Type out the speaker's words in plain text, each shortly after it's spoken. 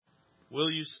Will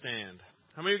you stand?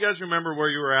 How many of you guys remember where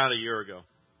you were at a year ago?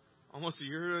 Almost a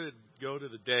year ago to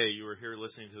the day, you were here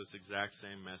listening to this exact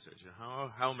same message. And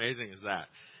how amazing is that?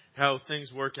 How things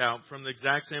work out from the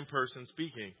exact same person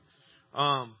speaking.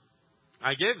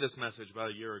 I gave this message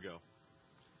about a year ago.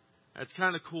 It's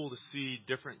kind of cool to see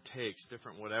different takes,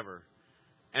 different whatever,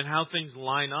 and how things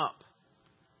line up.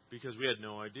 Because we had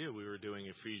no idea we were doing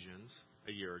Ephesians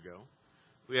a year ago.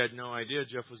 We had no idea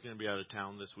Jeff was going to be out of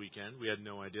town this weekend. We had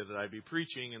no idea that I'd be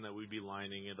preaching and that we'd be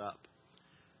lining it up.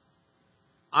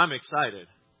 I'm excited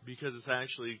because it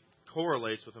actually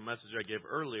correlates with a message I gave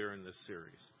earlier in this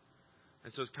series.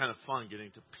 And so it's kind of fun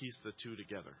getting to piece the two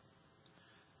together.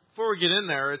 Before we get in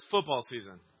there, it's football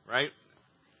season, right?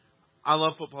 I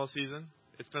love football season.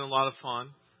 It's been a lot of fun.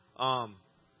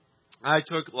 I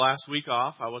took last week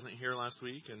off. I wasn't here last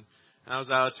week, and I was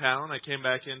out of town. I came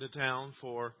back into town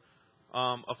for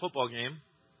a football game,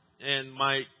 and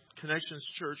my Connections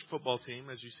Church football team,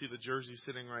 as you see the jersey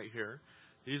sitting right here,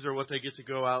 these are what they get to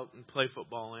go out and play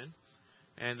football in,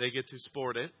 and they get to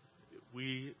sport it.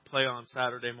 We play on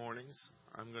Saturday mornings.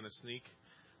 I'm going to sneak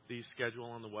the schedule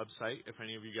on the website if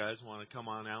any of you guys want to come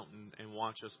on out and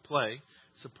watch us play,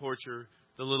 support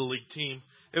the Little League team.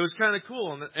 It was kind of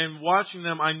cool, and watching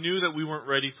them, I knew that we weren't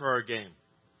ready for our game.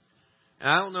 And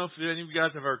I don't know if any of you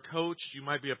guys have ever coached. You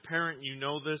might be a parent. You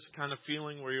know this kind of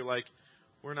feeling where you're like,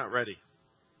 we're not ready.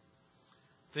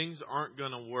 Things aren't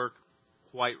going to work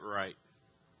quite right.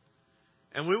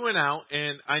 And we went out,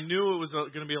 and I knew it was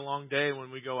going to be a long day when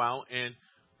we go out. And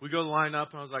we go to line up,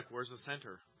 and I was like, where's the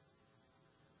center?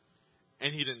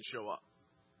 And he didn't show up.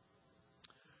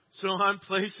 So I'm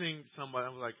placing somebody. I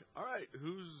was like, all right,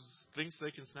 who thinks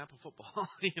they can snap a football?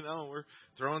 We're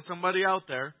throwing somebody out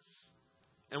there.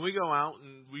 And we go out,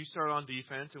 and we start on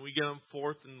defense, and we get them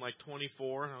 4th and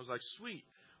 24. And I was like, sweet,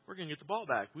 we're going to get the ball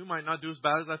back. We might not do as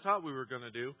bad as I thought we were going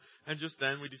to do. And just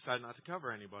then we decide not to cover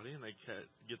anybody, and they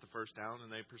get the first down, and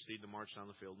they proceed to march down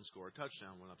the field and score a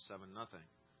touchdown. Went up 7-0.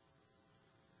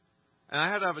 And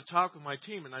I had to have a talk with my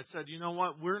team, and I said, you know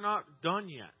what? We're not done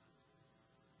yet.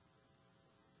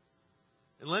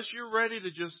 Unless you're ready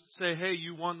to just say, hey,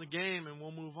 you won the game and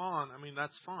we'll move on, I mean,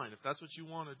 that's fine. If that's what you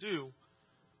want to do,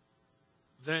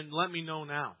 then let me know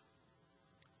now.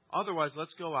 Otherwise,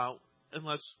 let's go out and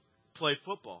let's play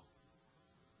football.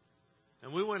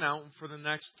 And we went out, and for the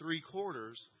next 3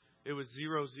 quarters, it was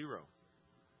 0-0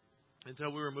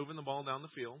 until we were moving the ball down the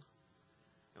field,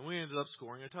 and we ended up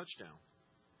scoring a touchdown.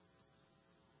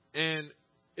 And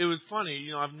it was funny,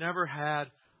 I've never had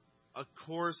a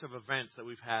chorus of events that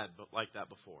we've had like that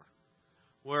before,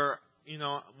 where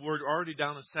we're already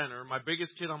down the center. My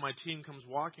biggest kid on my team comes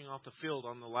walking off the field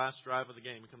on the last drive of the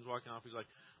game. He comes walking off. He's like,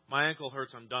 my ankle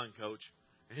hurts. I'm done, coach.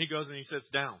 And he goes and he sits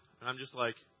down. And I'm just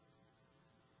like,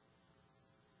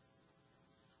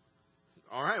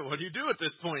 all right, what do you do at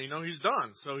this point? He's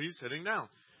done. So he's sitting down.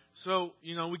 So,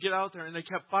 we get out there and they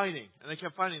kept fighting. And they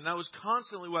kept fighting. And that was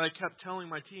constantly what I kept telling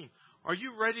my team. Are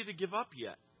you ready to give up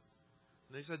yet?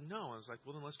 And they said, no. I was like,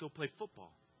 well, then let's go play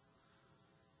football.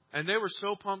 And they were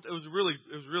so pumped. It was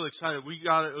really excited. We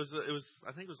got it. It was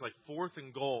I think it was 4th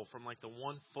and goal from the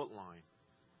 1-foot line.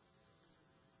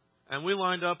 And we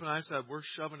lined up, and I said, we're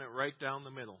shoving it right down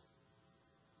the middle.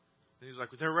 And he's like,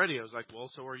 they're ready. I was like, well,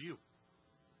 so are you.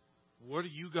 What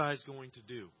are you guys going to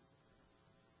do?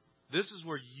 This is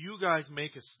where you guys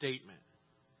make a statement.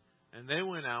 And they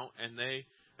went out, and then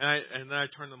I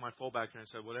turned to my fullback, and I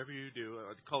said, whatever you do,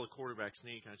 I call it quarterback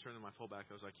sneak, and I turned to my fullback.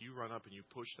 I was like, you run up and you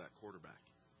push that quarterback.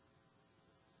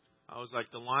 I was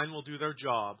like, the line will do their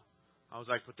job. I was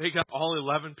like, but they got all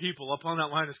 11 people up on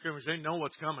that line of scrimmage. They know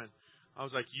what's coming. I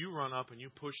was like, you run up and you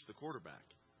push the quarterback.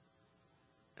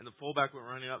 And the fullback went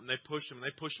running up, and they pushed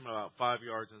him about 5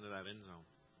 yards into that end zone.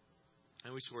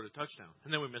 And we scored a touchdown.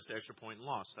 And then we missed the extra point and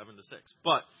lost 7-6.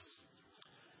 But,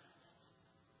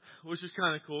 which is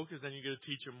kind of cool, because then you get to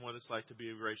teach them what it's like to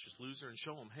be a gracious loser and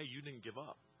show them, hey, you didn't give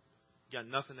up. You got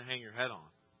nothing to hang your head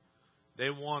on. They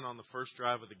won on the first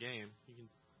drive of the game.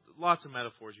 Lots of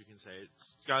metaphors you can say.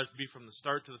 It's got to be from the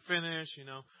start to the finish,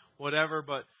 whatever.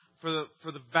 But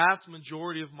for the vast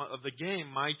majority of the game,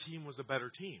 my team was a better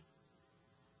team.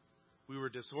 We were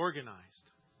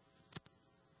disorganized.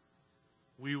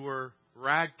 We were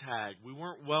ragtag. We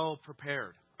weren't well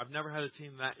prepared. I've never had a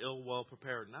team that well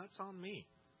prepared. And that's on me.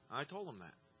 I told them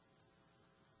that.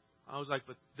 I was like,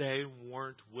 but they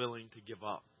weren't willing to give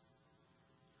up.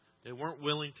 They weren't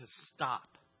willing to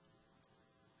stop.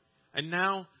 And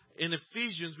now, in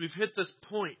Ephesians, we've hit this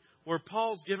point where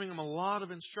Paul's giving them a lot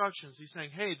of instructions. He's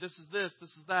saying, hey, this is this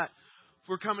is that. if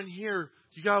we're coming here,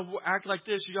 you got to act like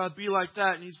this, you got to be like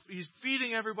that. And he's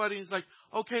feeding everybody. And he's like,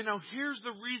 okay, now here's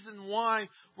the reason why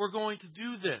we're going to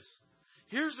do this.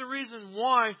 Here's the reason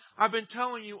why I've been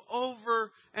telling you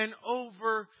over and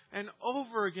over and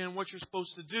over again what you're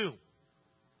supposed to do.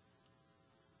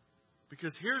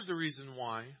 Because here's the reason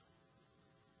why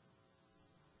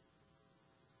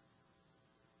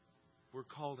we're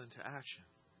called into action.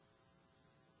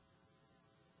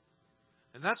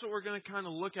 And that's what we're going to kind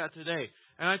of look at today.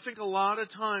 And I think a lot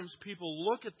of times people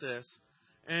look at this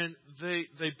and they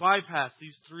bypass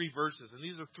these 3 verses. And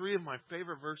these are 3 of my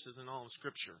favorite verses in all of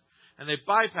Scripture. And they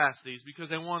bypass these because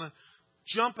they want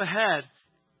to jump ahead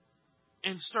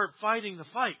and start fighting the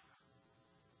fight.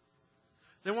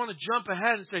 They want to jump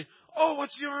ahead and say, oh,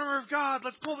 what's the armor of God?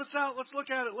 Let's pull this out. Let's look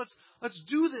at it. Let's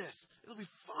do this. It'll be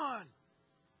fun.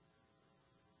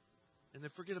 And they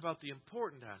forget about the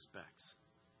important aspects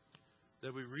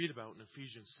that we read about in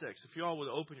Ephesians 6. If you all would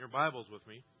open your Bibles with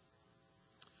me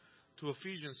to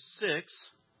Ephesians 6,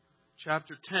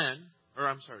 chapter 10,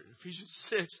 Ephesians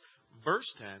 6,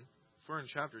 verse 10. If we're in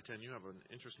chapter 10, you have an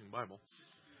interesting Bible.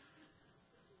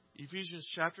 Ephesians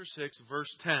chapter 6,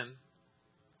 verse 10,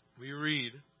 we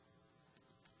read,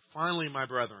 finally, my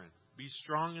brethren, be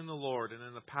strong in the Lord and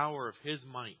in the power of His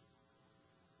might.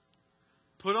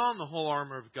 Put on the whole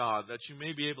armor of God, that you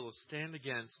may be able to stand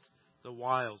against the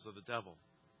wiles of the devil.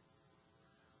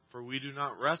 For we do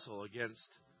not wrestle against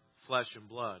flesh and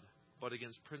blood, but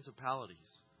against principalities.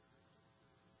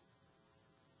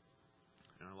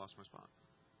 And I lost my spot.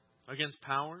 Against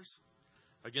powers,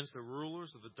 against the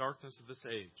rulers of the darkness of this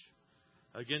age,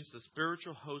 against the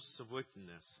spiritual hosts of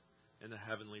wickedness in the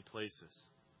heavenly places.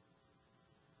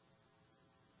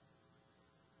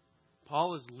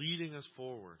 Paul is leading us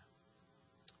forward.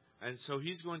 And so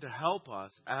he's going to help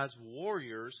us as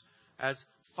warriors, as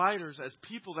fighters, as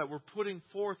people that we're putting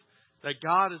forth, that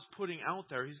God is putting out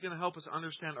there. He's going to help us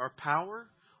understand our power,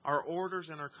 our orders,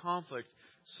 and our conflict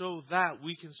so that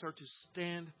we can start to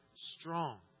stand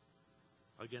strong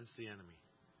against the enemy.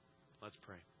 Let's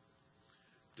pray.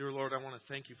 Dear Lord, I want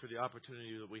to thank you for the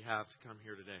opportunity that we have to come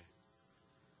here today.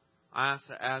 I ask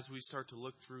that as we start to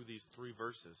look through these 3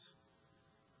 verses,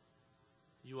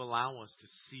 you allow us to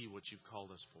see what you've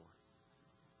called us for.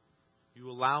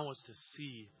 You allow us to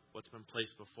see what's been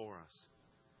placed before us.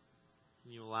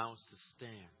 And you allow us to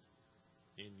stand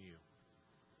in you.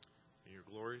 In your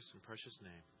glorious and precious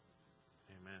name.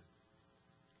 Amen.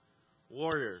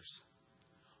 Warriors.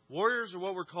 Warriors are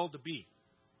what we're called to be.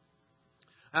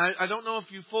 I don't know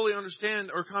if you fully understand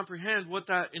or comprehend what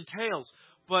that entails,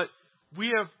 but we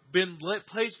have been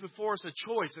placed before us a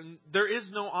choice, and there is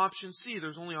no option C.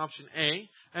 There's only option A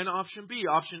and option B.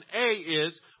 Option A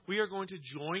is we are going to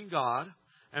join God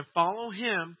and follow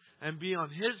Him and be on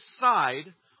His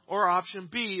side, or option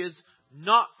B is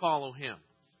not follow Him.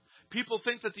 People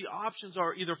think that the options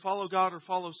are either follow God or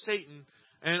follow Satan,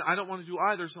 and I don't want to do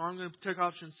either, so I'm going to take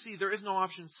option C. There is no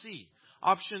option C.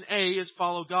 Option A is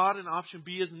follow God, and option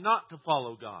B is not to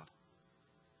follow God.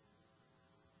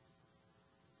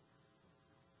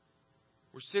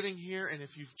 We're sitting here, and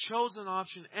if you've chosen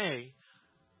option A,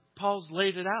 Paul's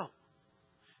laid it out.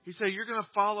 He said, you're going to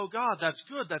follow God. That's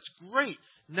good. That's great.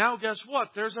 Now guess what?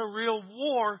 There's a real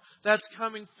war that's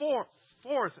coming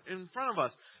forth in front of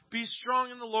us. Be strong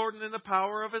in the Lord and in the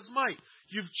power of His might.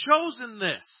 You've chosen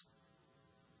this.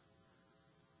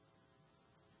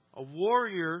 A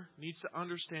warrior needs to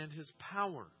understand his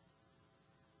power.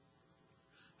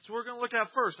 So we're going to look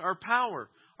at first, our power.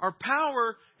 Our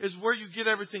power is where you get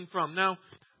everything from. Now,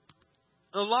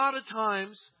 a lot of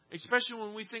times, especially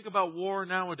when we think about war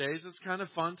nowadays, it's kind of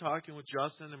fun talking with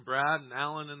Justin and Brad and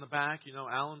Alan in the back. You know,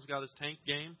 Alan's got his tank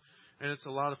game, and it's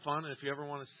a lot of fun. And if you ever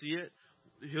want to see it,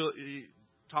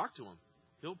 talk to him.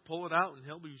 He'll pull it out, and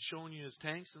he'll be showing you his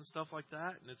tanks and stuff like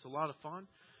that, and it's a lot of fun.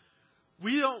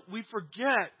 We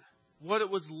forget what it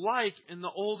was like in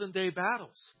the olden day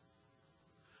battles.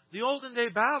 The olden day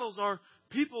battles are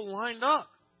people lined up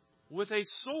with a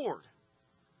sword.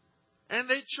 And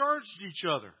they charged each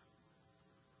other.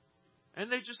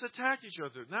 And they just attacked each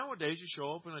other. Nowadays you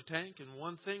show up in a tank and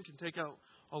one thing can take out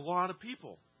a lot of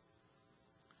people.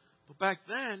 But back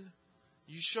then,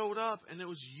 you showed up and it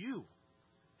was you.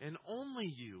 And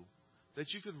only you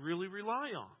that you could really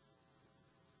rely on.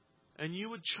 And you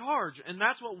would charge. And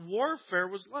that's what warfare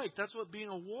was like. That's what being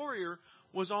a warrior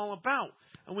was all about.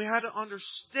 And we had to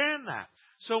understand that.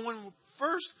 So when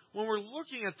we're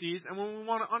looking at these and when we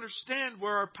want to understand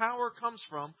where our power comes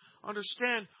from,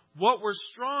 understand what we're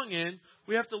strong in,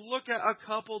 we have to look at a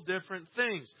couple different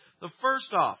things. The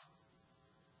first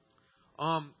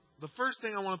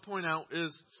thing I want to point out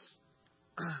is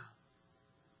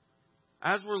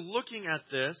as we're looking at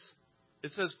this,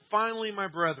 it says, finally, my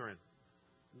brethren.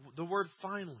 The word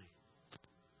finally.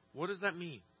 What does that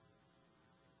mean?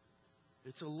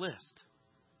 It's a list.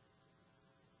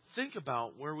 Think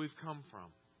about where we've come from.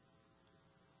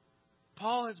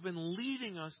 Paul has been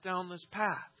leading us down this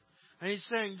path. And he's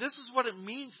saying, this is what it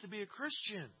means to be a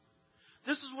Christian.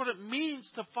 This is what it means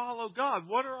to follow God.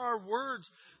 What are our words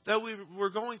that we're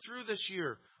going through this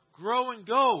year? Grow and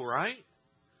go, right?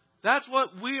 That's what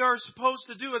we are supposed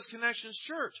to do as Connections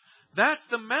Church. That's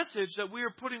the message that we are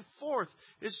putting forth,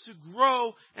 is to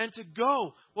grow and to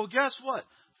go. Well, guess what?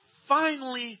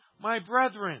 Finally, my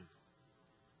brethren.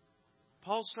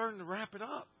 Paul's starting to wrap it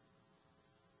up.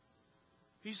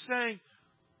 He's saying,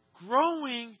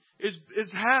 growing is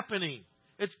happening.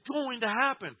 It's going to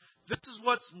happen. This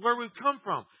is where we've come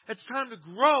from. It's time to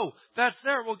grow. That's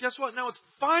there. Well, guess what? Now it's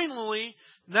finally,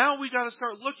 now we got to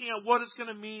start looking at what it's going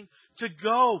to mean to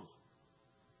go.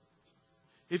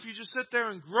 If you just sit there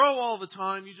and grow all the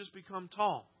time, you just become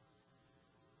tall.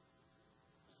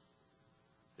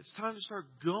 It's time to start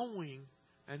going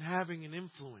and having an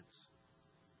influence.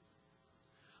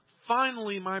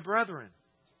 Finally, my brethren,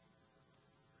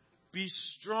 be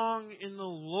strong in the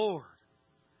Lord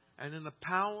and in the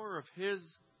power of His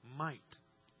might.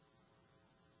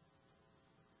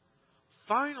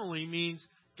 Finally means,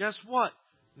 guess what?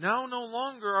 Now no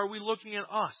longer are we looking at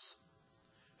us.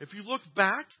 If you look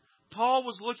back, Paul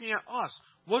was looking at us.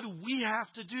 What do we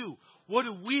have to do? What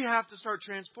do we have to start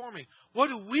transforming? What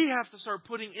do we have to start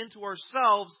putting into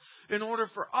ourselves in order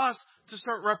for us to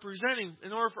start representing,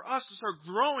 in order for us to start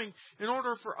growing, in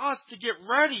order for us to get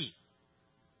ready?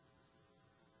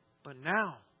 But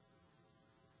now,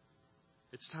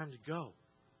 it's time to go.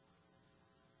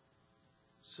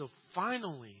 So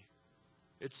finally,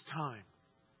 it's time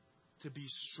to be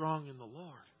strong in the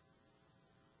Lord.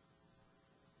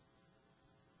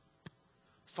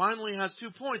 Finally has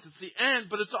 2 points. It's the end,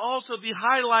 but it's also the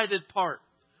highlighted part.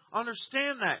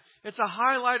 Understand that. It's a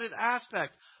highlighted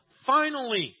aspect.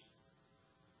 Finally.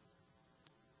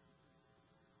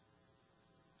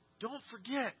 Don't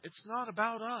forget, it's not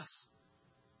about us.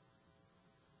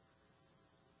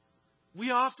 We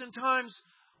oftentimes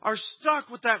are stuck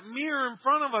with that mirror in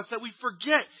front of us that we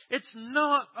forget. It's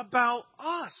not about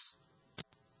us.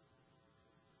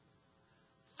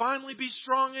 Finally, be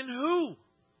strong in who?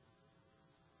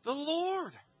 The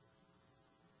Lord.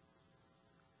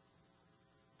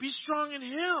 Be strong in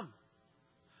Him.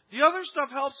 The other stuff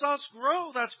helps us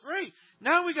grow. That's great.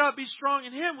 Now we got to be strong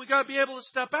in Him. We got to be able to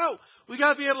step out. We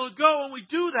got to be able to go, and we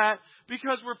do that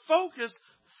because we're focused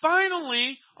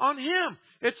finally on Him.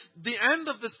 It's the end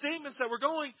of the statements that we're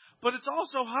going, but it's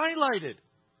also highlighted.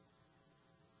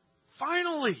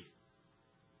 Finally.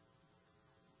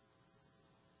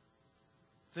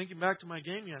 Thinking back to my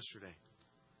game yesterday.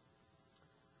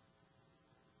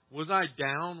 Was I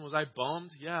down? Was I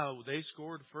bummed? Yeah, they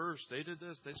scored first. They did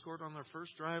this. They scored on their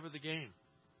first drive of the game.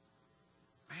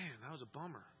 Man, that was a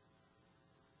bummer.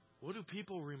 What do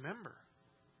people remember?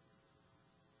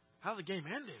 How the game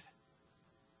ended.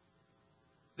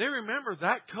 They remember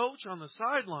that coach on the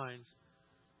sidelines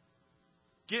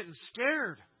getting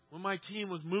scared when my team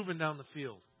was moving down the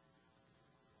field.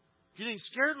 Getting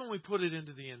scared when we put it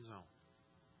into the end zone.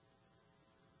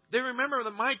 They remember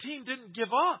that my team didn't give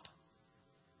up.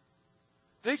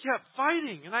 They kept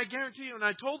fighting. And I guarantee you, and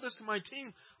I told this to my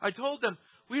team, I told them,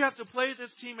 we have to play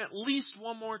this team at least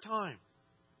one more time.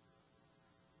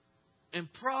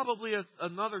 And probably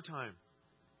another time.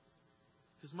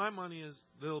 Because my money is,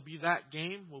 there'll be that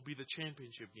game, will be the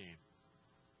championship game.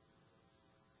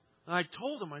 And I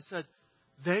told them, I said,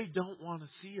 they don't want to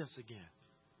see us again.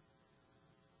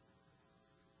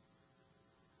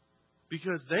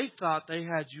 Because they thought they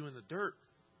had you in the dirt.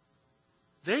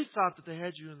 They thought that they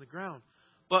had you in the ground.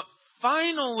 But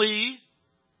finally,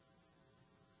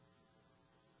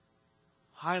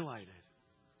 highlighted.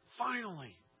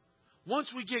 Finally.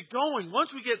 Once we get going,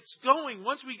 once we get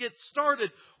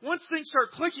started, once things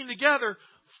start clicking together,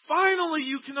 finally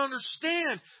you can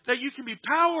understand that you can be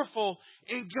powerful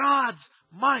in God's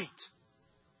might.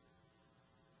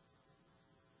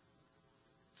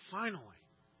 Finally.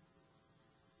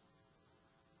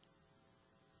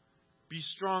 Be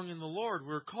strong in the Lord.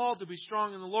 We're called to be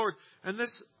strong in the Lord. And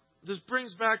this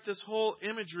brings back this whole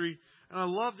imagery, and I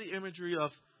love the imagery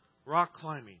of rock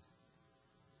climbing.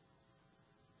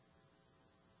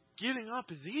 Getting up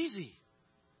is easy.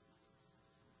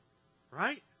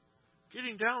 Right?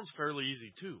 Getting down is fairly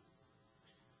easy too.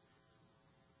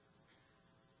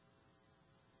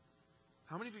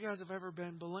 How many of you guys have ever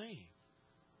been belaying?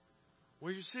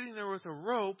 Where you're sitting there with a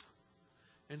rope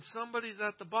and somebody's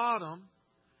at the bottom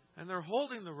And they're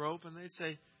holding the rope and they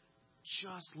say,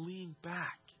 just lean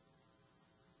back.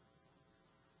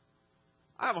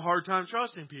 I have a hard time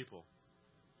trusting people.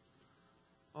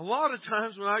 A lot of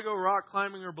times when I go rock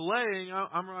climbing or belaying,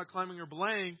 I'm rock climbing or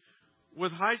belaying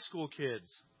with high school kids.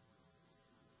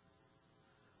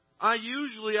 I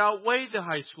usually outweigh the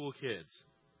high school kids.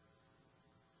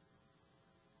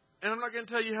 And I'm not going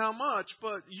to tell you how much,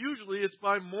 but usually it's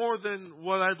by more than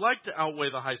what I'd like to outweigh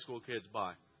the high school kids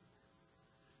by.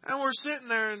 And we're sitting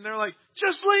there and they're like,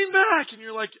 just lean back. And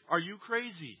you're like, are you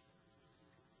crazy?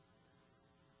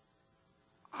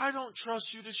 I don't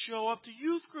trust you to show up to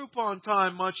youth group on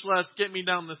time, much less get me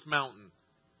down this mountain.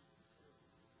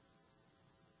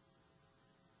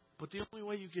 But the only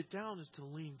way you get down is to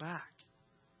lean back.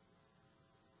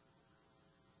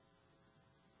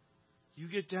 You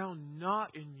get down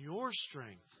not in your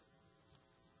strength,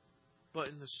 but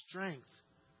in the strength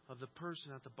of the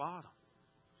person at the bottom.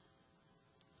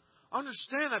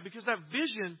 Understand that, because that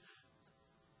vision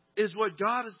is what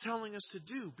God is telling us to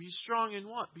do. Be strong in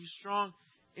what? Be strong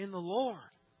in the Lord.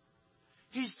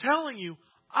 He's telling you,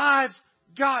 I've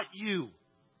got you.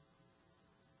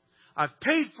 I've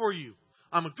paid for you.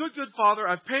 I'm a good Father.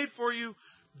 I've paid for you.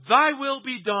 Thy will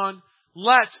be done.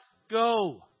 Let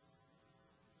go.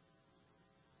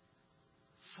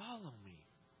 Follow me.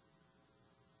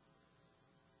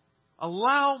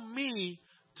 Allow me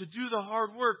to do the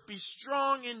hard work. Be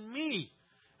strong in me,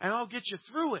 and I'll get you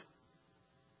through it.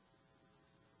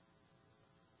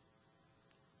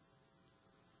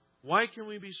 Why can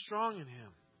we be strong in Him?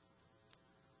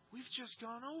 We've just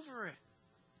gone over it.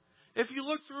 If you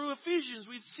look through Ephesians,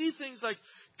 we'd see things like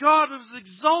God was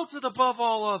exalted above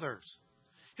all others.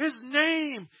 His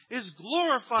name is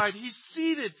glorified. He's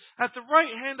seated at the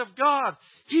right hand of God.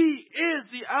 He is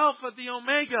the Alpha, the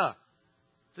Omega,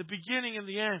 the beginning and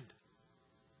the end.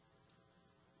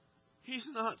 He's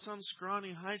not some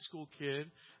scrawny high school kid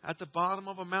at the bottom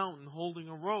of a mountain holding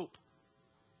a rope.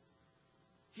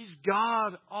 He's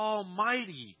God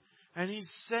Almighty. And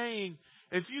He's saying,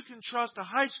 if you can trust a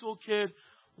high school kid,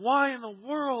 why in the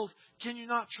world can you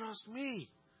not trust me?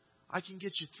 I can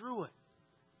get you through it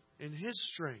in His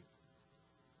strength.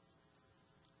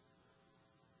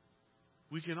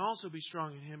 We can also be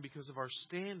strong in Him because of our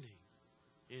standing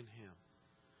in Him.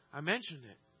 I mentioned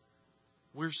it.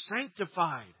 We're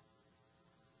sanctified.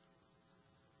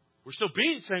 We're still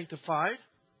being sanctified,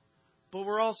 but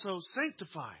we're also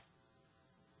sanctified.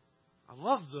 I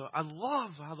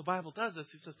love how the Bible does this.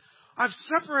 He says, I've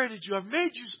separated you. I've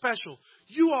made you special.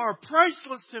 You are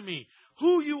priceless to me.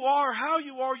 Who you are, how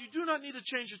you are, you do not need to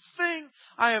change a thing.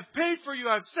 I have paid for you.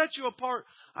 I've set you apart.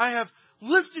 I have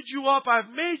lifted you up.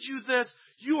 I've made you this.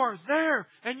 You are there.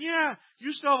 And yeah,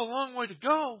 you still have a long way to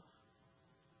go.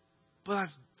 But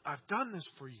I've done this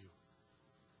for you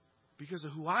because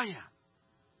of who I am.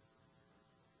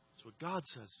 That's what God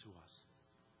says to us.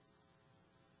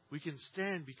 We can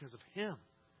stand because of Him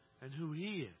and who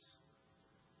He is.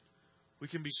 We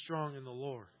can be strong in the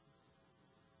Lord.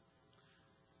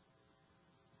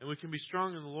 And we can be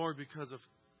strong in the Lord because of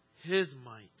His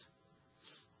might.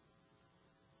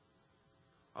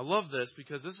 I love this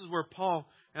because this is where Paul,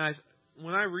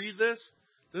 when I read this,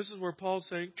 this is where Paul's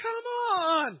saying, come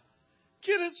on!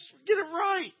 Get it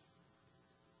right!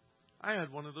 I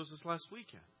had one of those this last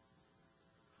weekend.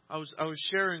 I was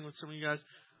sharing with some of you guys.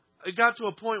 It got to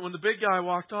a point when the big guy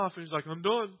walked off and he's like, I'm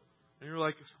done. And you're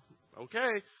like, okay,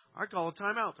 I call a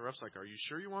timeout. The ref's like, are you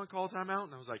sure you want to call a timeout?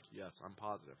 And I was like, yes, I'm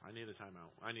positive. I need a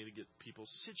timeout. I need to get people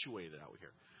situated out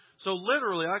here. So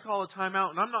literally, I call a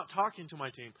timeout and I'm not talking to my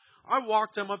team. I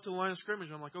walk them up to the line of scrimmage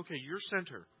and I'm like, okay, your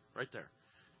center right there.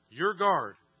 Your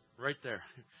guard right there.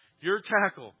 Your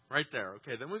tackle right there.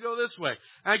 Okay, then we go this way.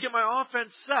 And I get my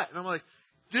offense set. And I'm like,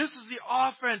 this is the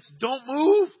offense. Don't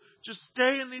move. Just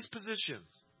stay in these positions.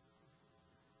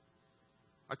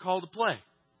 I call the play.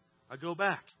 I go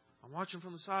back. I'm watching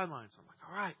from the sidelines. I'm like,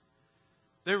 all right.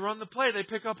 They run the play. They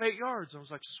pick up 8 yards. I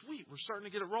was like, sweet. We're starting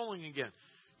to get it rolling again.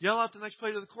 Yell out the next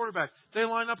play to the quarterback. They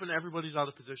line up and everybody's out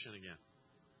of position again.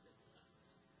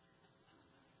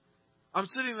 I'm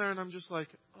sitting there and I'm just like,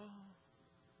 oh.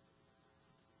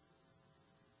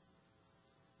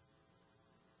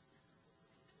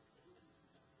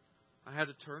 I had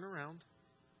to turn around.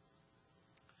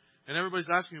 And everybody's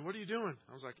asking me, what are you doing?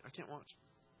 I was like, I can't watch.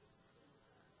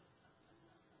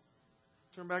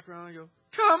 Turn back around and I go,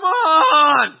 come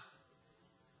on!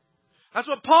 That's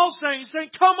what Paul's saying. He's saying,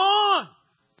 come on!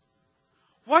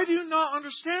 Why do you not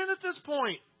understand at this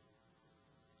point?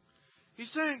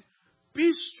 He's saying,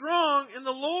 be strong in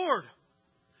the Lord.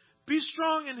 Be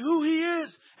strong in who He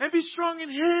is. And be strong in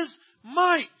His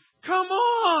might. Come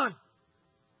on!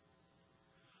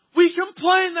 We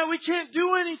complain that we can't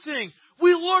do anything.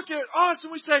 We look at us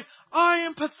and we say, I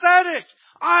am pathetic.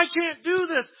 I can't do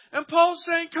this. And Paul's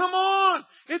saying, come on.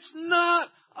 It's not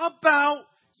about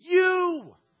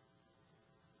you.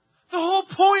 The whole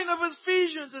point of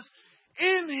Ephesians is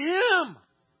in Him.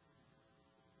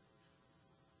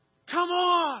 Come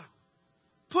on.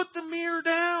 Put the mirror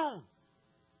down.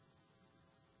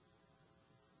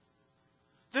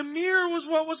 The mirror was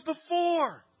what was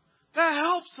before. That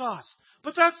helps us.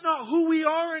 But that's not who we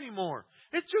are anymore.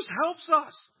 It just helps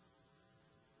us.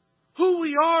 Who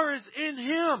we are is in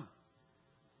Him.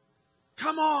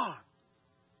 Come on.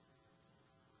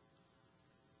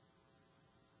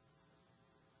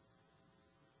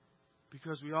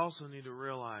 Because we also need to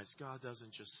realize God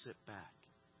doesn't just sit back.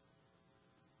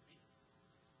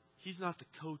 He's not the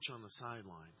coach on the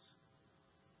sidelines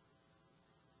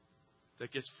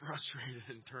that gets frustrated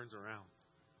and turns around.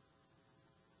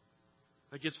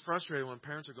 That gets frustrated when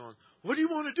parents are going, what do you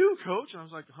want to do, coach? And I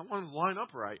was like, I want to line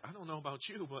up right. I don't know about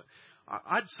you, but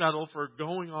I'd settle for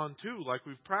going on 2 like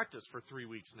we've practiced for 3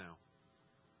 weeks now.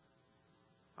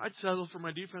 I'd settle for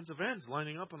my defensive ends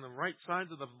lining up on the right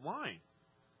sides of the line.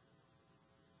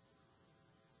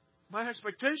 My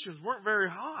expectations weren't very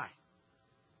high.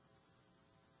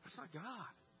 That's not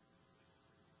God.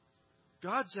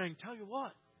 God's saying, tell you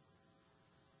what,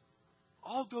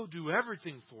 I'll go do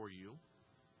everything for you.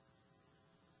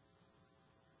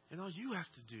 And all you have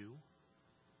to do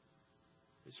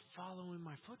is follow in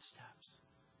my footsteps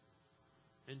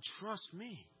and trust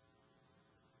me.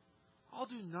 I'll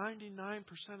do 99%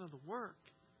 of the work.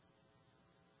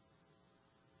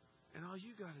 And all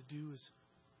you got to do is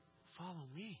follow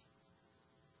me.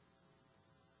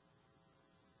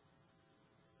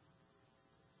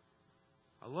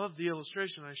 I love the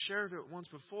illustration. I shared it once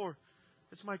before.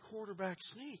 It's my quarterback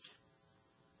sneak.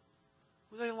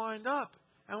 Well, they lined up.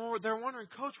 And they're wondering,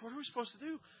 Coach, what are we supposed to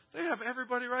do? They have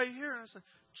everybody right here. And I said,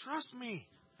 trust me.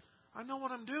 I know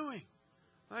what I'm doing.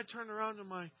 And I turned around to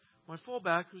my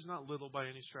fullback, who's not little by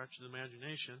any stretch of the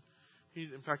imagination.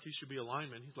 In fact, he should be a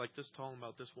lineman. He's like this tall and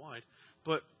about this wide.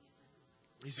 But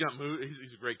he's got moves.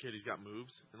 He's a great kid. He's got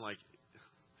moves. And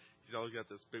he's always got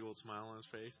this big old smile on his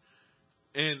face.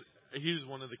 And he was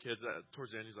one of the kids that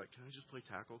towards the end, he's like, can I just play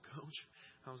tackle, Coach?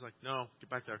 I was like, no, get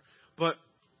back there. But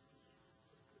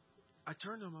I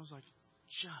turned to him, I was like,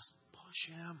 just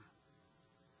push him.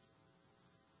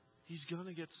 He's going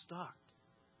to get stuck.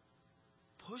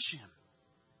 Push him.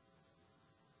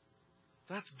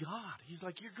 That's God. He's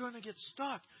like, you're going to get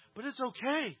stuck, but it's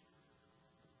okay.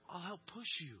 I'll help push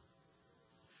you.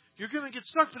 You're going to get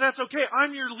stuck, but that's okay.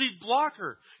 I'm your lead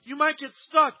blocker. You might get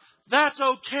stuck. That's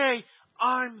okay.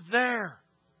 I'm there.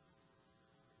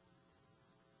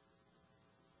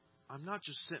 I'm not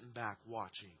just sitting back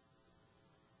watching.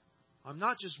 I'm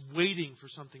not just waiting for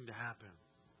something to happen.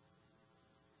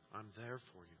 I'm there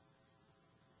for you.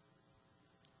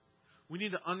 We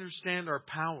need to understand our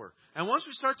power. And once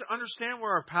we start to understand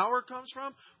where our power comes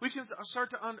from, we can start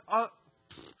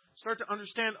to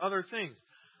understand other things.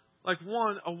 Like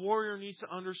one, a warrior needs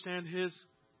to understand his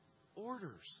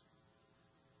orders.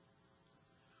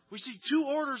 We see 2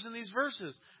 orders in these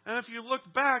verses. And if you look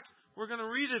back, we're going to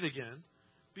read it again.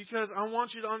 Because I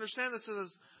want you to understand this. It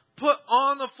says, put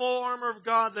on the full armor of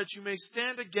God that you may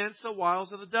stand against the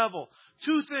wiles of the devil.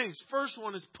 2 things. First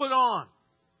one is put on.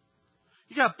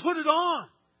 You got to put it on.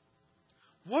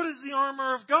 What is the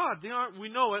armor of God? We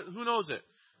know it. Who knows it?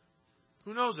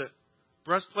 Who knows it?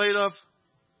 Breastplate of,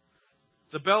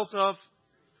 the belt of,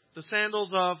 the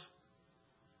sandals of,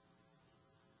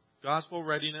 gospel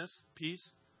readiness, peace.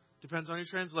 Depends on your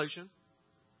translation.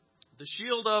 The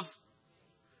shield of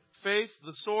faith,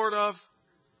 the sword of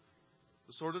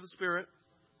the Spirit.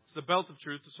 It's the belt of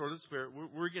truth, the sword of the Spirit.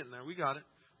 We're getting there. We got it.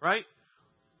 Right?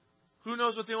 Who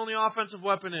knows what the only offensive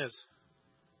weapon is?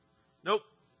 Nope.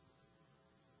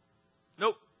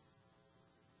 Nope.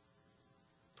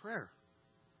 Prayer.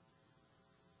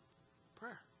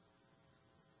 Prayer.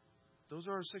 Those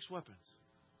are our 6 weapons.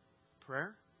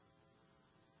 Prayer,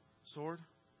 sword,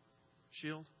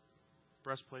 shield,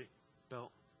 breastplate,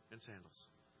 belt, and sandals.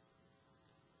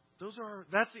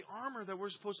 That's the armor that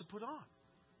we're supposed to put on.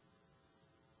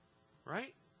 Right?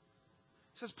 It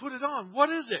says put it on. What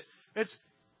is it? It's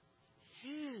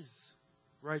His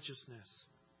righteousness.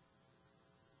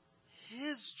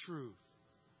 His truth.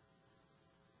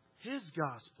 His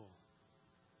gospel.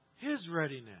 His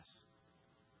readiness.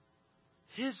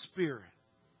 His Spirit.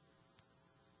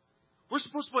 We're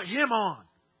supposed to put Him on.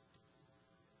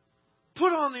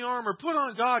 Put on the armor. Put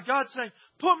on God. God's saying,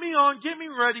 put me on. Get me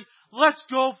ready. Let's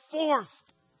go forth.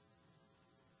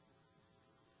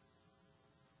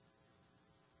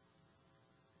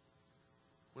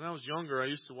 When I was younger, I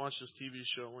used to watch this TV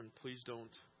show, and please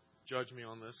don't judge me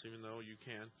on this, even though you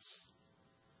can.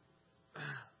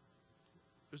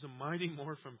 There's a Mighty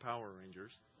Morphin Power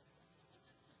Rangers.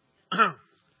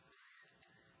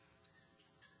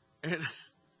 And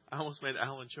I almost made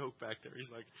Alan choke back there.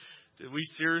 He's like, did we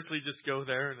seriously just go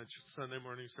there in a Sunday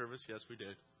morning service? Yes, we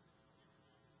did.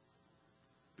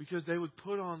 Because they would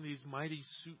put on these mighty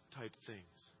suit type things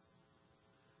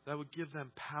that would give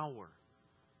them power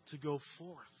to go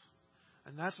forth.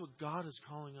 And that's what God is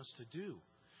calling us to do.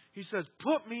 He says,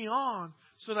 put me on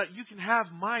so that you can have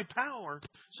my power,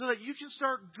 so that you can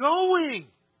start going.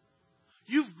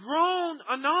 You've grown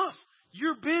enough.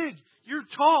 You're big. You're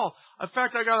tall. In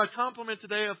fact, I got a compliment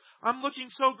today of, I'm looking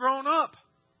so grown up.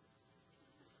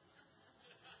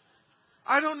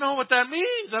 I don't know what that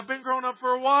means. I've been grown up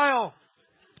for a while.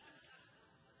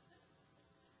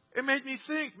 It made me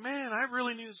think, man, I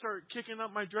really need to start kicking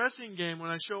up my dressing game when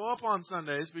I show up on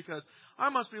Sundays, because I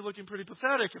must be looking pretty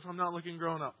pathetic if I'm not looking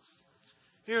grown up.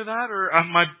 Either that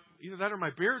or my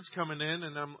beard's coming in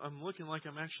and I'm looking like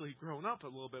I'm actually grown up a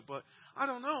little bit. But I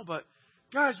don't know. But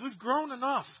guys, we've grown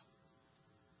enough.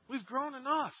 We've grown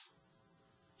enough.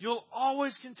 You'll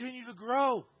always continue to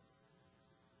grow.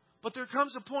 But there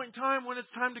comes a point in time when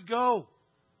it's time to go.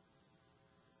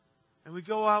 And we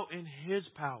go out in His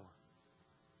power.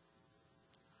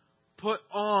 Put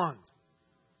on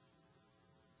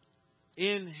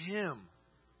in Him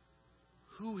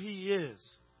who He is,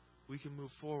 we can move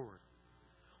forward.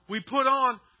 We put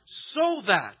on so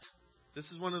that. This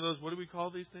is one of those, what do we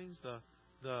call these things?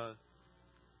 The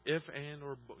if and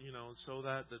or, so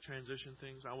that, the transition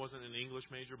things. I wasn't an English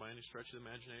major by any stretch of the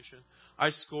imagination.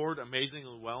 I scored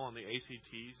amazingly well on the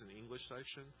ACTs in the English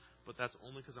section, but that's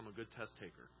only because I'm a good test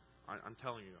taker. I'm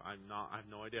telling you, I have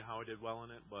no idea how I did well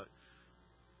in it, but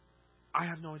I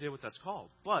have no idea what that's called.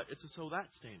 But it's a so that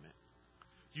statement.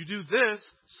 You do this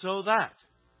so that.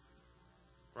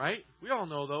 Right? We all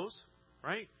know those.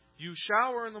 Right? You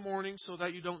shower in the morning so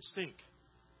that you don't stink.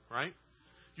 Right?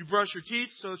 You brush your teeth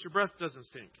so that your breath doesn't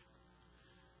stink.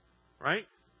 Right?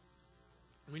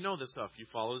 We know this stuff. You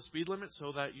follow the speed limit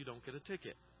so that you don't get a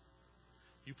ticket.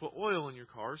 You put oil in your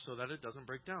car so that it doesn't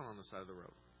break down on the side of the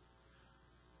road.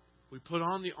 We put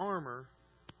on the armor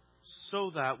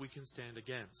so that we can stand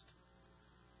against.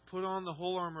 Put on the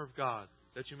whole armor of God,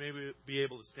 that you may be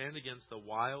able to stand against the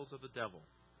wiles of the devil.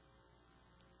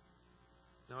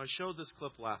 Now, I showed this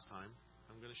clip last time.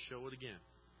 I'm going to show it again.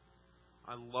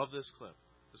 I love this clip.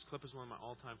 This clip is one of my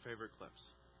all-time favorite clips.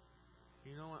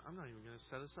 You know what? I'm not even going to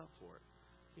set us up for it.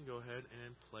 You can go ahead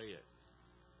and play it.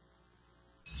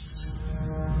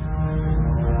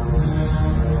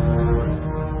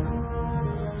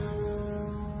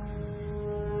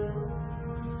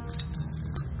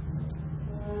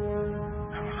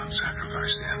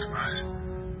 Sacrifice the Enterprise.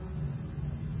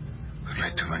 We've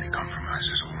made too many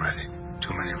compromises already.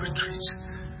 Too many retreats.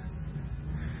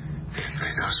 They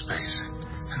invade our space,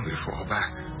 and we fall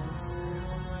back.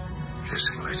 They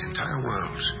assimilate entire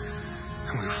worlds,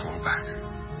 and we fall back.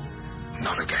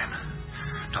 Not again.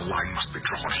 The line must be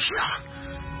drawn here.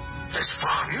 This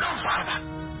far, no farther.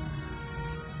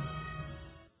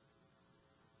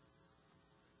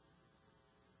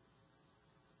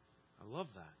 I love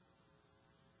that.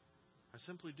 I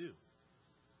simply do.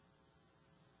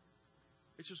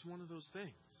 It's just one of those things.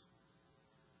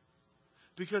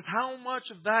 Because how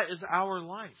much of that is our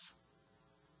life?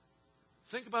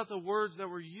 Think about the words that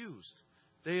were used.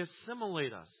 They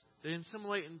assimilate us. They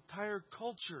assimilate entire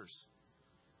cultures.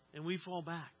 And we fall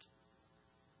back.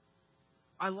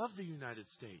 I love the United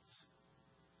States.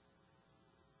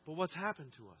 But what's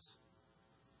happened to us?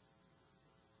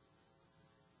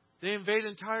 They invade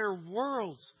entire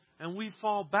worlds and we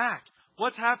fall back.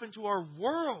 What's happened to our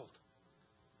world?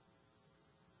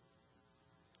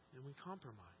 And we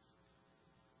compromise.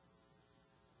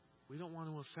 We don't want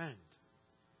to offend.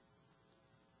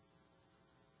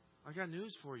 I got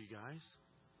news for you guys.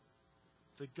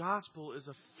 The gospel is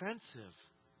offensive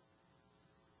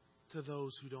to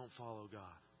those who don't follow God.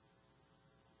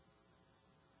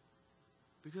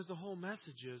 Because the whole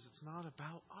message is it's not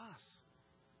about us.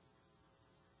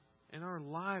 And our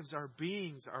lives, our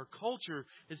beings, our culture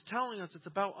is telling us it's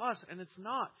about us, and it's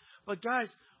not. But guys,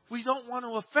 we don't want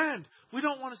to offend. We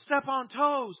don't want to step on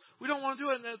toes. We don't want to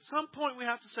do it. And at some point we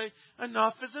have to say,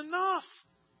 enough is enough.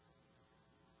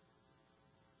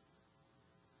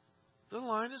 The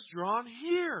line is drawn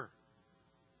here.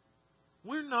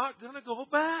 We're not going to go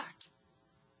back.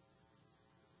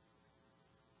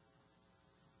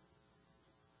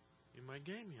 In my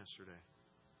game yesterday,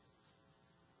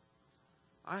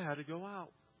 I had to go out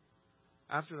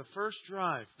After the first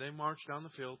drive, they marched down the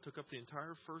field, took up the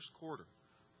entire first quarter,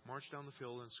 marched down the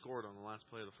field, and scored on the last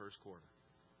play of the first quarter.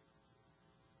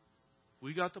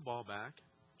 We got the ball back,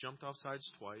 jumped off sides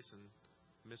twice, and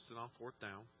missed it on fourth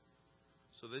down.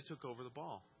 So they took over the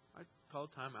ball. I called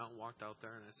timeout and walked out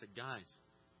there, and I said, guys,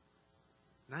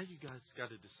 now you guys got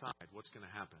to decide what's going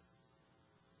to happen.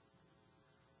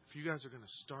 If you guys are going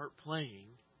to start playing,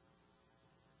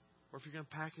 or if you're going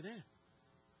to pack it in.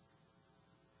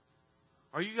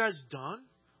 Are you guys done?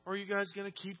 Or are you guys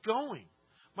going to keep going?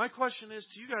 My question is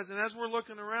to you guys, and as we're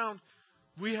looking around,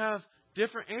 we have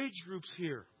different age groups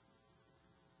here.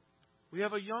 We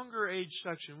have a younger age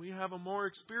section. We have a more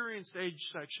experienced age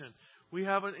section. We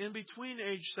have an in-between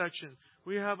age section.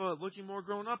 We have a looking more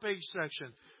grown-up age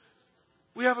section.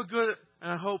 We have a good,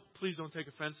 and I hope, please don't take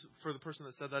offense for the person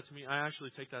that said that to me. I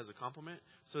actually take that as a compliment,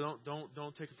 so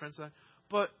don't take offense to that.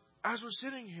 But as we're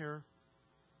sitting here,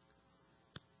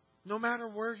 no matter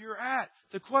where you're at,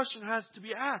 the question has to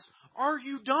be asked, are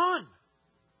you done?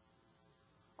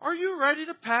 Are you ready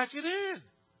to pack it in?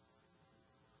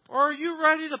 Or are you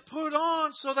ready to put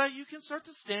on so that you can start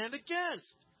to stand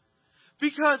against?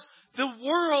 Because the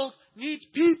world needs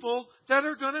people that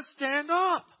are going to stand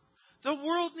up. The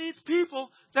world needs people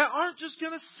that aren't just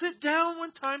going to sit down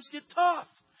when times get tough.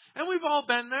 And we've all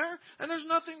been there. And there's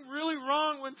nothing really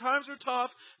wrong when times are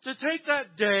tough to take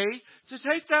that day, to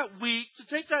take that week,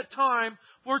 to take that time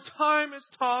where time is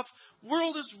tough,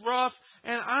 world is rough,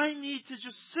 and I need to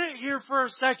just sit here for a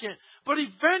second. But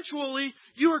eventually,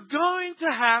 you are going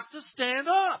to have to stand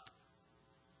up.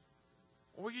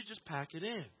 Or you just pack it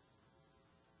in.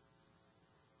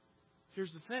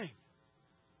 Here's the thing.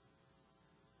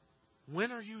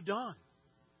 When are you done?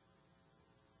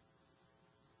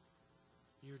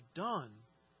 You're done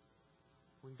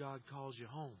when God calls you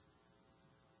home.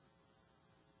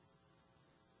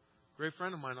 A great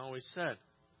friend of mine always said,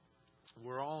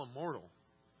 we're all immortal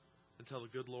until the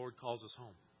good Lord calls us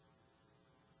home.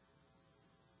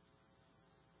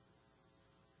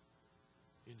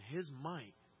 In His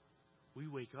might, we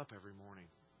wake up every morning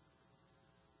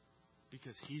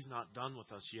because He's not done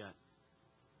with us yet.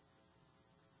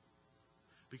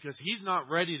 Because He's not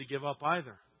ready to give up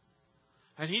either.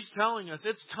 And He's telling us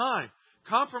it's time.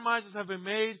 Compromises have been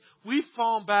made. We've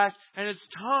fallen back. And it's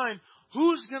time.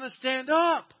 Who's going to stand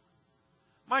up?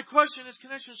 My question is,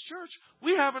 Connections Church,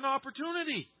 we have an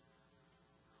opportunity.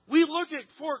 We look at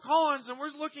Fort Collins and we're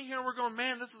looking here and we're going,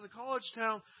 man, this is a college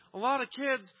town. A lot of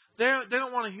kids, they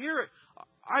don't want to hear it.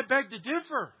 I beg to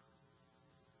differ.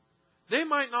 They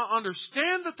might not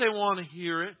understand that they want to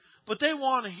hear it, but they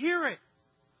want to hear it.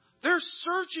 They're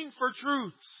searching for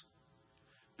truths.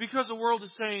 Because the world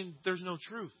is saying there's no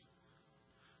truth.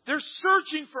 They're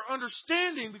searching for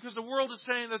understanding because the world is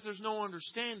saying that there's no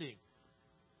understanding.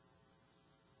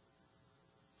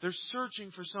 They're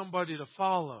searching for somebody to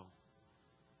follow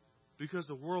because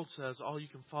the world says all you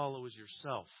can follow is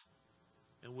yourself.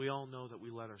 And we all know that we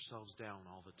let ourselves down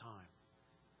all the time.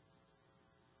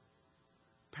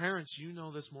 Parents, you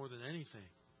know this more than anything.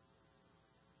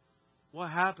 What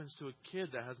happens to a kid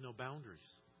that has no boundaries?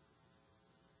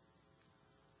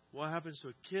 What happens to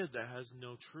a kid that has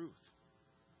no truth?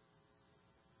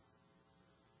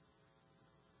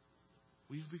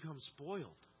 We've become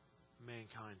spoiled,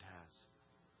 mankind has.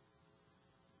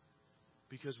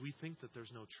 Because we think that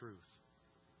there's no truth.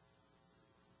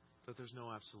 That there's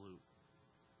no absolute.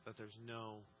 That there's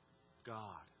no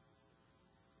God.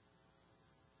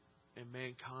 And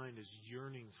mankind is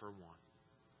yearning for one.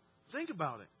 Think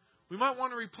about it. We might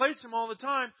want to replace Him all the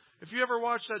time. If you ever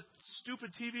watch that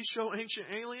stupid TV show, Ancient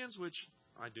Aliens, which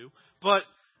I do, but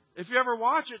if you ever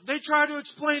watch it, they try to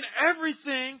explain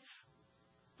everything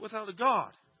without a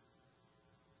God.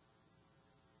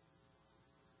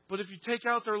 But if you take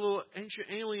out their little ancient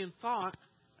alien thought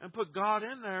and put God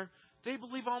in there, they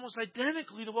believe almost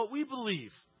identically to what we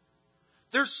believe.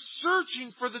 They're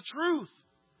searching for the truth.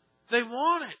 They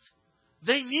want it.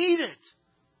 They need it.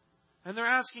 And they're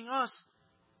asking us,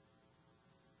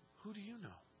 who do you know?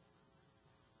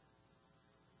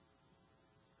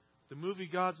 The movie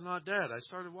God's Not Dead. I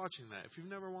started watching that. If you've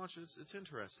never watched it, it's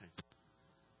interesting.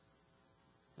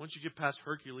 Once you get past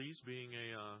Hercules being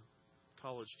a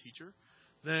college teacher,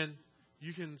 then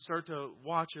you can start to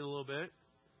watch it a little bit.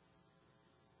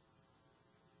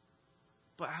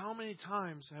 But how many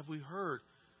times have we heard,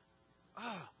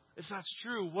 if that's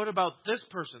true, what about this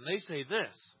person? They say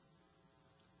this.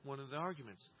 One of the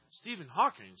arguments. Stephen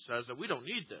Hawking says that we don't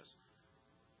need this.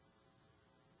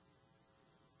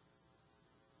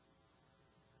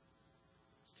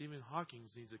 Stephen Hawking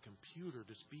needs a computer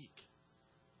to speak.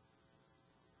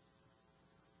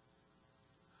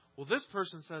 Well, this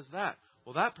person says that.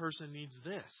 Well, that person needs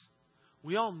this.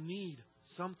 We all need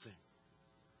something.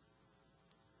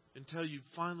 Until you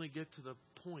finally get to the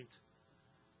point,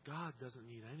 God doesn't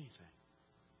need anything.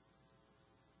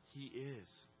 He is.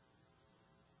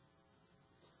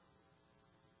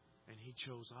 And He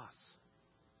chose us.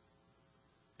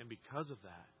 And because of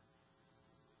that,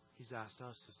 He's asked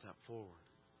us to step forward.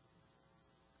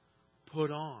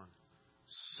 Put on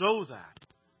so that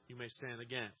you may stand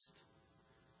against.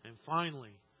 And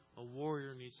finally, a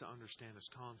warrior needs to understand his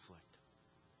conflict.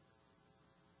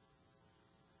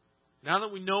 Now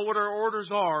that we know what our orders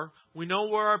are, we know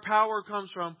where our power comes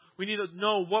from, we need to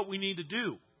know what we need to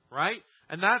do, right?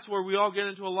 And that's where we all get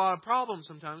into a lot of problems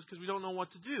sometimes because we don't know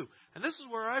what to do. And this is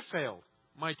where I failed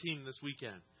my team this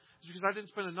weekend. It's because I didn't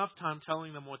spend enough time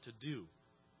telling them what to do.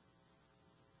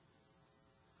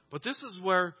 But this is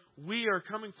where we are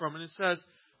coming from. And it says,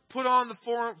 put on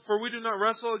for we do not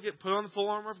wrestle against, put on the full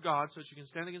armor of God so that you can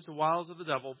stand against the wiles of the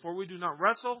devil. For we do not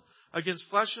wrestle against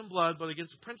flesh and blood, but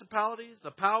against the principalities,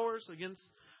 the powers, against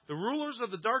the rulers of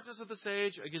the darkness of this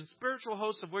age, against spiritual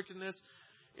hosts of wickedness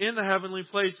in the heavenly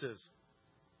places.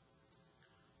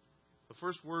 The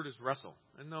first word is wrestle.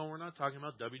 And no, we're not talking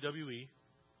about WWE.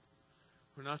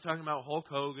 We're not talking about Hulk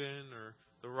Hogan or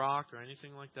The Rock or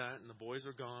anything like that. And the boys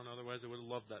are gone. Otherwise, I would have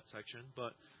loved that section.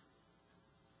 But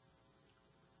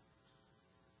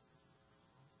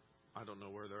I don't know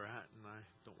where they're at, and I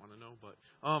don't want to know. But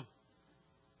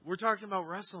we're talking about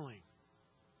wrestling.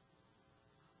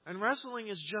 And wrestling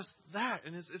is just that.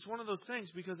 And it's one of those things,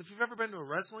 because if you've ever been to a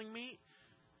wrestling meet,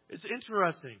 it's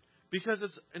interesting. Because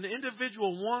it's an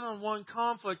individual one-on-one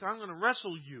conflict. I'm going to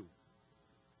wrestle you.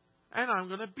 And I'm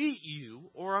going to beat you,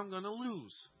 or I'm going to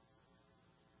lose.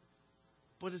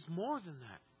 But it's more than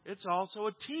that. It's also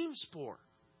a team sport.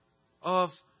 Of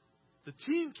the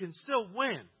team can still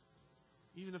win,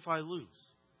 even if I lose.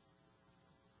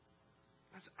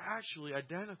 That's actually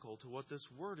identical to what this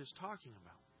word is talking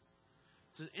about.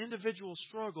 It's an individual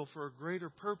struggle for a greater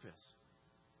purpose.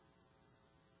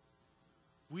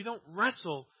 We don't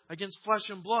wrestle against flesh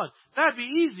and blood. That'd be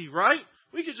easy, right?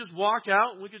 We could just walk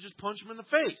out and we could just punch them in the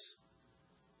face.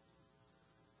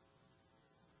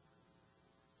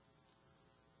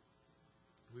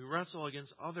 We wrestle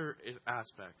against other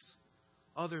aspects,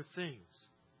 other things.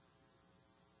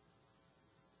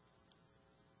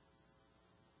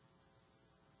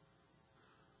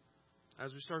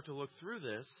 As we start to look through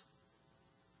this,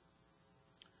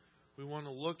 we want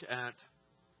to look at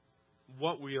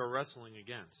what we are wrestling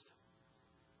against.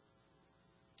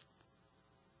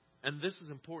 And this is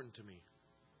important to me.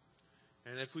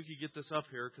 And if we could get this up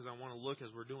here, because I want to look as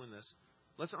we're doing this,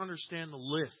 let's understand the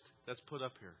list that's put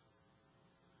up here.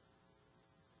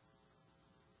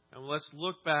 And let's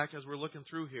look back as we're looking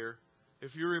through here.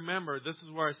 If you remember, this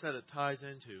is where I said it ties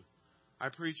into. I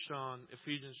preached on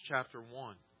Ephesians chapter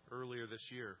 1 earlier this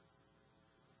year.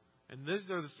 And these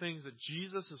are the things that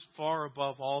Jesus is far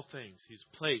above all things. He's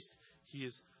placed. He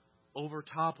is over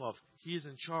top of. He is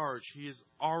in charge. He is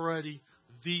already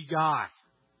the guy.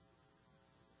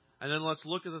 And then let's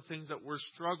look at the things that we're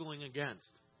struggling against.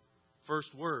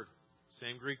 First word,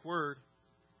 same Greek word,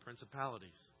 principalities.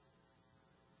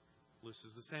 List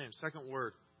is the same. Second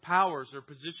word, powers or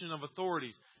position of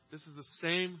authorities. This is the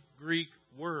same Greek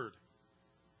word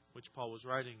which Paul was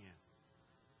writing in.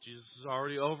 Jesus is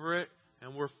already over it,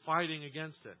 and we're fighting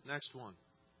against it. Next one.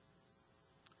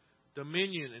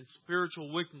 Dominion and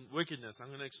spiritual wickedness. I'm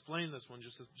going to explain this one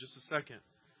just a second.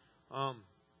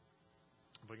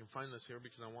 If I can find this here,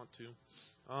 because I want to.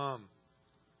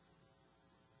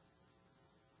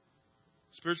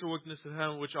 Spiritual wickedness in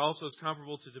heaven, which also is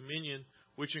comparable to dominion,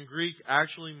 which in Greek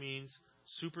actually means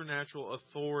supernatural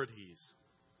authorities.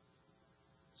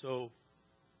 So,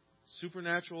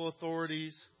 supernatural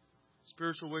authorities,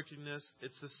 spiritual wickedness,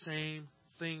 it's the same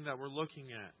thing that we're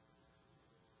looking at.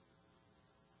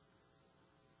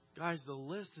 Guys, the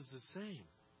list is the same.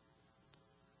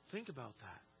 Think about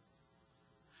that.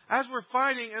 As we're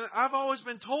fighting, and I've always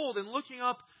been told, and looking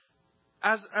up,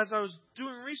 as I was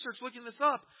doing research, looking this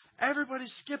up, everybody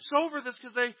skips over this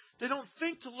because they don't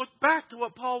think to look back to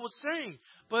what Paul was saying.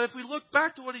 But if we look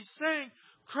back to what he's saying,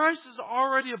 Christ is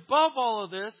already above all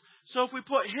of this. So if we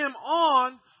put Him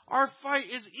on, our fight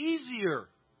is easier.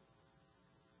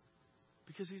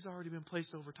 Because He's already been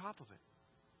placed over top of it.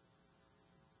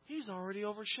 He's already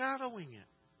overshadowing it.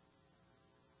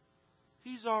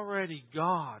 He's already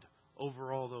God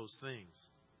over all those things.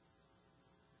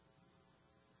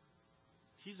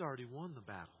 He's already won the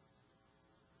battle.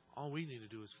 All we need to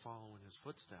do is follow in His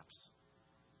footsteps.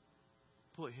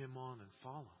 Put Him on and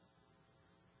follow.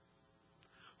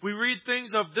 We read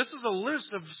things of, this is a list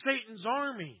of Satan's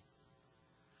army.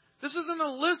 This isn't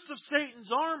a list of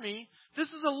Satan's army. This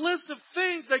is a list of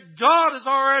things that God has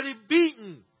already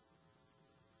beaten.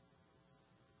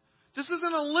 This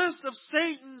isn't a list of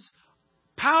Satan's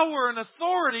power and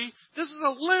authority. This is a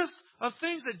list of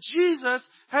things that Jesus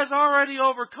has already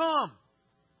overcome.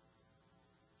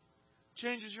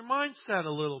 Changes your mindset a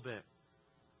little bit.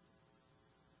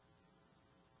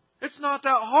 It's not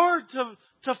that hard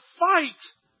to fight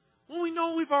when we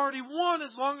know we've already won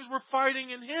as long as we're fighting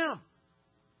in Him.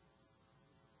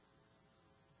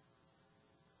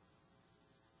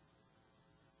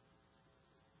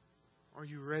 Are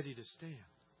you ready to stand?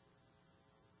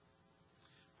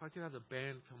 If I could have the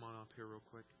band come on up here real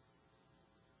quick.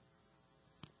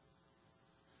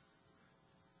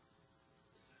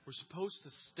 We're supposed to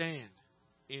stand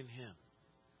in Him.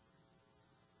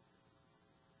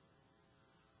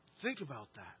 Think about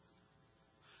that.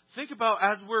 Think about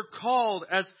as we're called,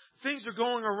 as things are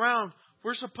going around,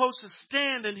 we're supposed to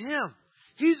stand in Him.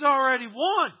 He's already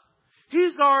won.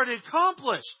 He's already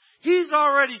accomplished. He's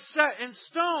already set in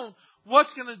stone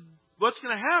what's going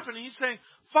to happen. And He's saying,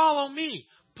 follow me.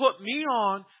 Put me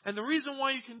on. And the reason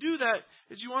why you can do that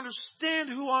is you understand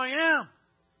who I am.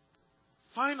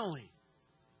 Finally.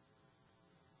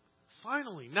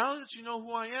 Finally. Now that you know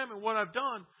who I am and what I've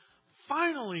done,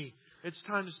 finally, it's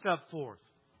time to step forth.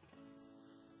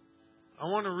 I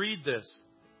want to read this.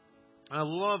 I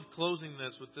love closing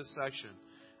this with this section.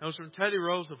 It was from Teddy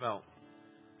Roosevelt.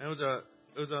 And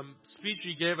it was a speech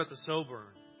he gave at the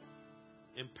Sojourn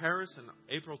in Paris on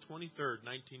April 23rd,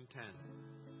 1910.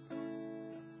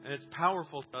 And it's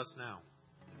powerful to us now.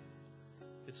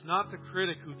 It's not the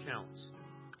critic who counts,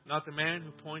 not the man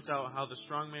who points out how the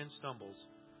strong man stumbles,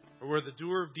 or where the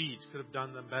doer of deeds could have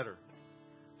done them better.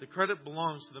 The credit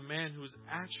belongs to the man who is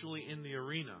actually in the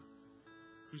arena,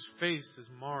 whose face is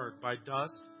marred by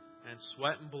dust and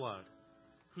sweat and blood,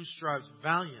 who strives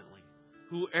valiantly,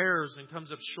 who errs and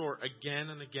comes up short again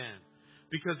and again,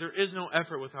 because there is no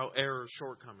effort without error or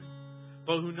shortcoming,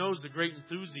 but who knows the great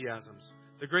enthusiasms,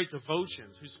 the great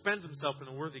devotions, who spends himself in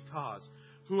a worthy cause,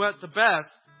 who at the best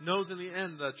knows in the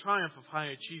end the triumph of high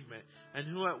achievement, and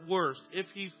who at worst, if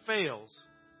he fails,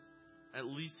 at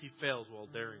least he fails while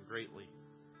daring greatly,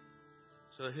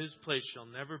 so that his place shall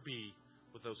never be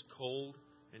with those cold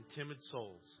and timid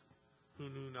souls who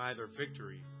knew neither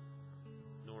victory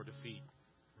nor defeat.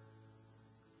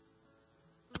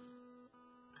 All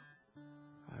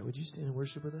right, would you stand and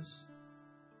worship with us?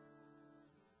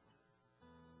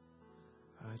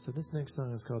 All right, so this next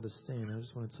song is called The Stand. I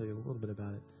just want to tell you a little bit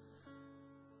about it.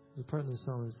 There's a part in the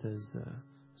song that says,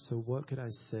 so what could I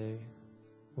say?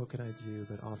 What could I do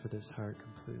but offer this heart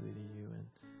completely to you? And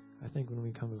I think when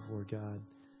we come before God,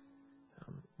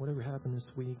 whatever happened this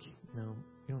week, you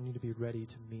don't need to be ready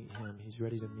to meet Him. He's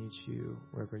ready to meet you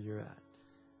wherever you're at.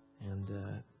 And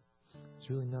there's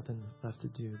really nothing left to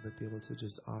do but be able to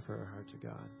just offer our heart to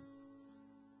God.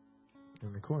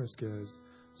 And the chorus goes,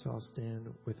 so I'll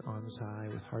stand with arms high,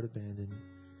 with heart abandoned,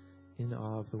 in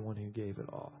awe of the one who gave it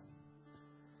all.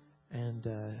 And,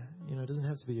 it doesn't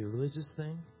have to be a religious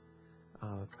thing.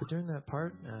 But during that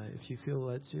part, if you feel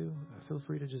led to, feel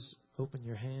free to just open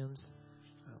your hands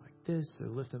like this or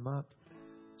lift them up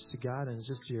just to God, and it's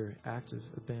just your act of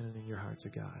abandoning your heart to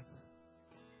God.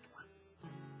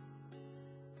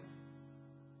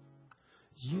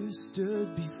 You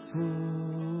stood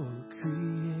before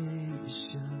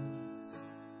creation,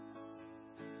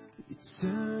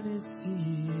 eternity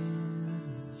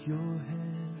in your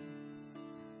hand.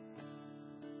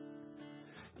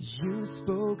 You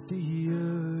spoke the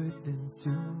earth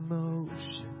into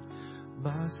motion,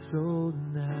 my soul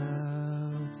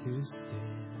now to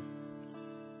stand.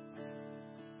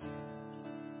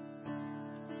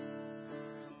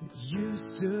 You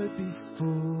stood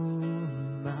before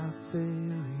my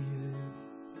failure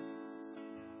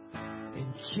and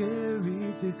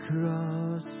carried the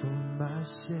cross for my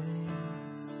shame.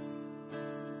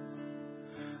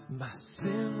 My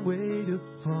sin weighed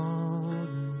upon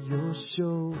your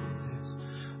shoulders,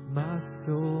 my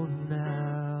soul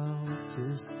now to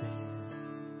stand.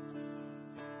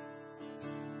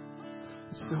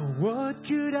 So what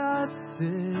could I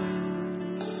say?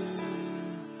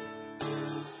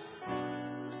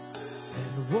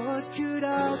 And what could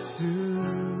I do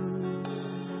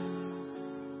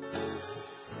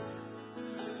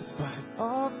but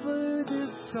offer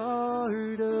this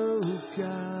heart, oh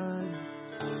God,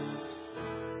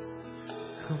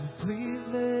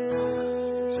 completely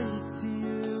to you?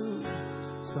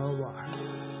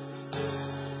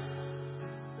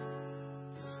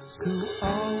 So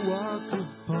I'll walk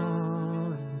upon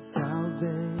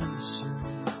salvation,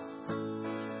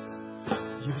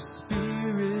 your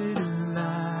spirit and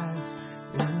light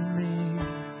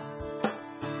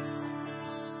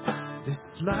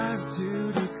life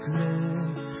to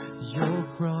declare your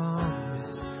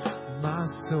promise, my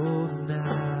soul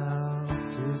now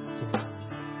to sing.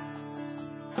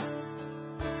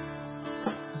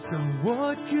 So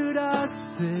what could I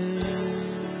say?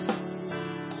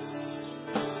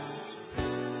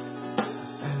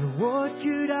 And what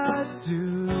could I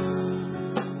do?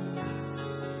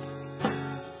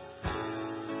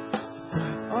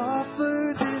 But offer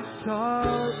this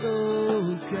heart,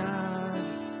 oh God,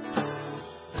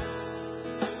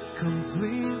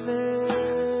 completely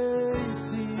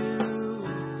to you.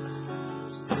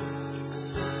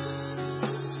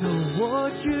 So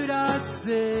what could I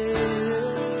say?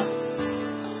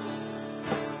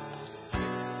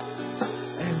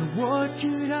 What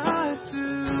could I do?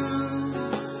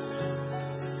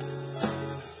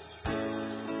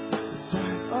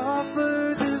 But offer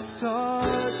this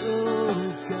heart, oh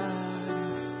God,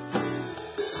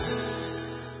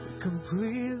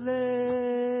 completely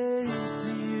to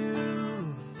you.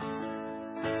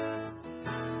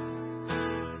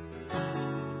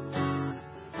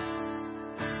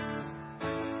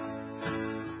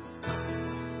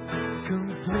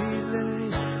 Completely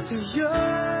to you.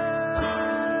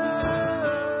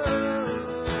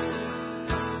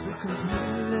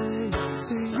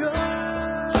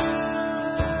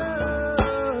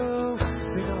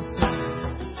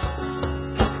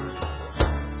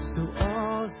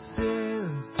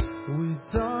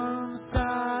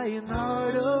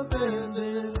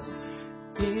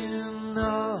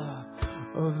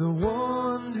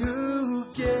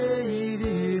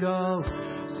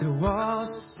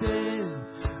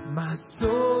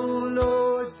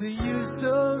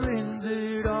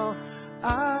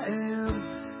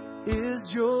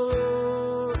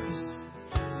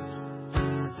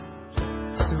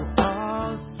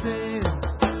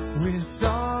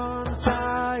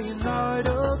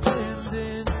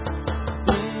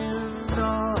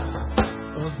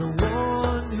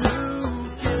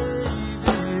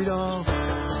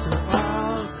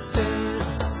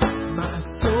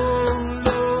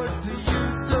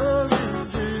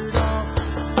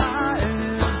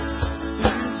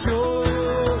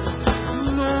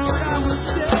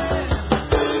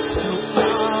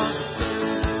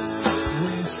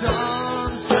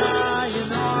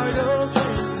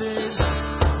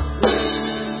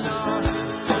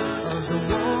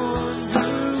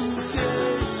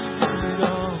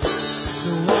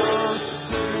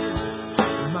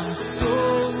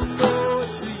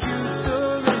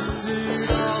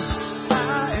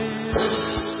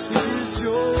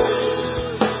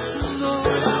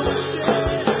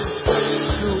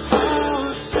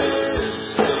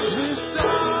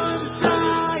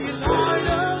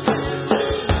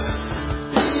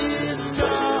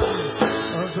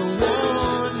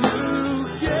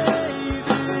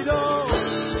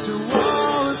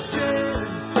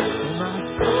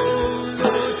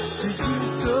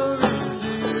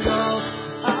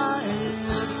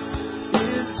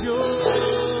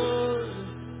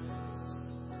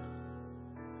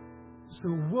 So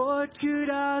what could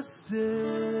I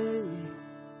say?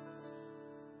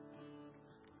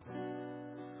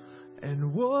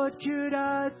 And what could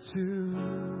I do?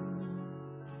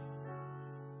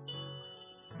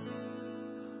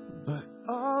 But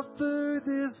offer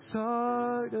this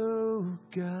heart, oh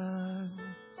God,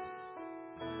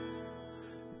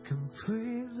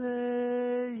 completely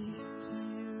to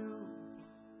you.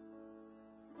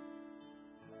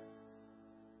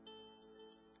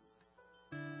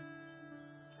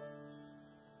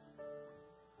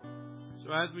 So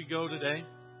as we go today,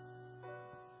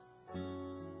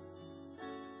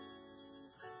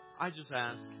 I just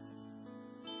ask,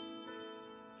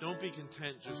 don't be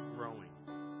content just growing.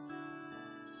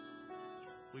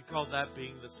 We call that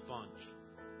being the sponge.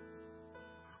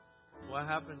 What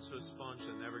happens to a sponge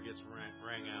that never gets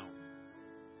wrung out?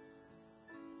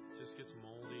 It just gets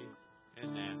moldy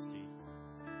and nasty.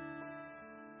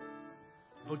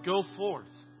 But go forth.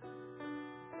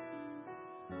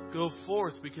 Go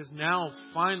forth, because now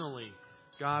finally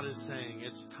God is saying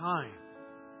it's time.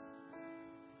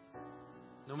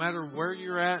 No matter where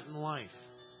you're at in life,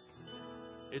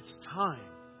 it's time.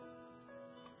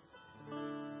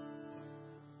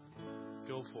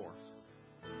 Go forth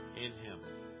in Him.